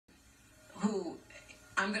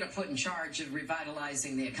I'm going to put in charge of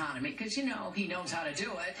revitalizing the economy because, you know, he knows how to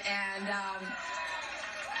do it. And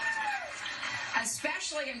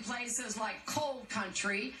especially in places like coal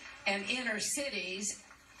country and inner cities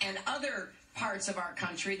and other parts of our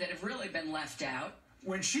country that have really been left out.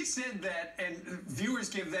 When she said that, and viewers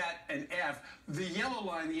give that an F, the yellow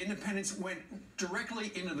line, the independents, went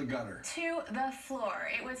directly into the gutter. To the floor.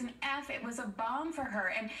 It was an F. It was a bomb for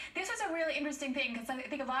her. And this was a really interesting thing because I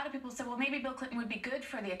think a lot of people said, well, maybe Bill Clinton would be good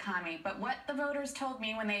for the economy. But what the voters told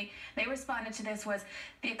me when they responded to this was,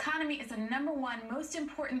 the economy is the #1 most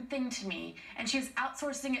important thing to me. And she's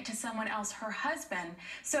outsourcing it to someone else, her husband.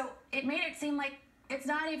 So it made it seem like it's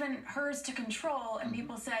not even hers to control. And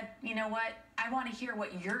people said, you know what? I want to hear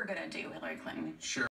what you're going to do, Hillary Clinton. Sure.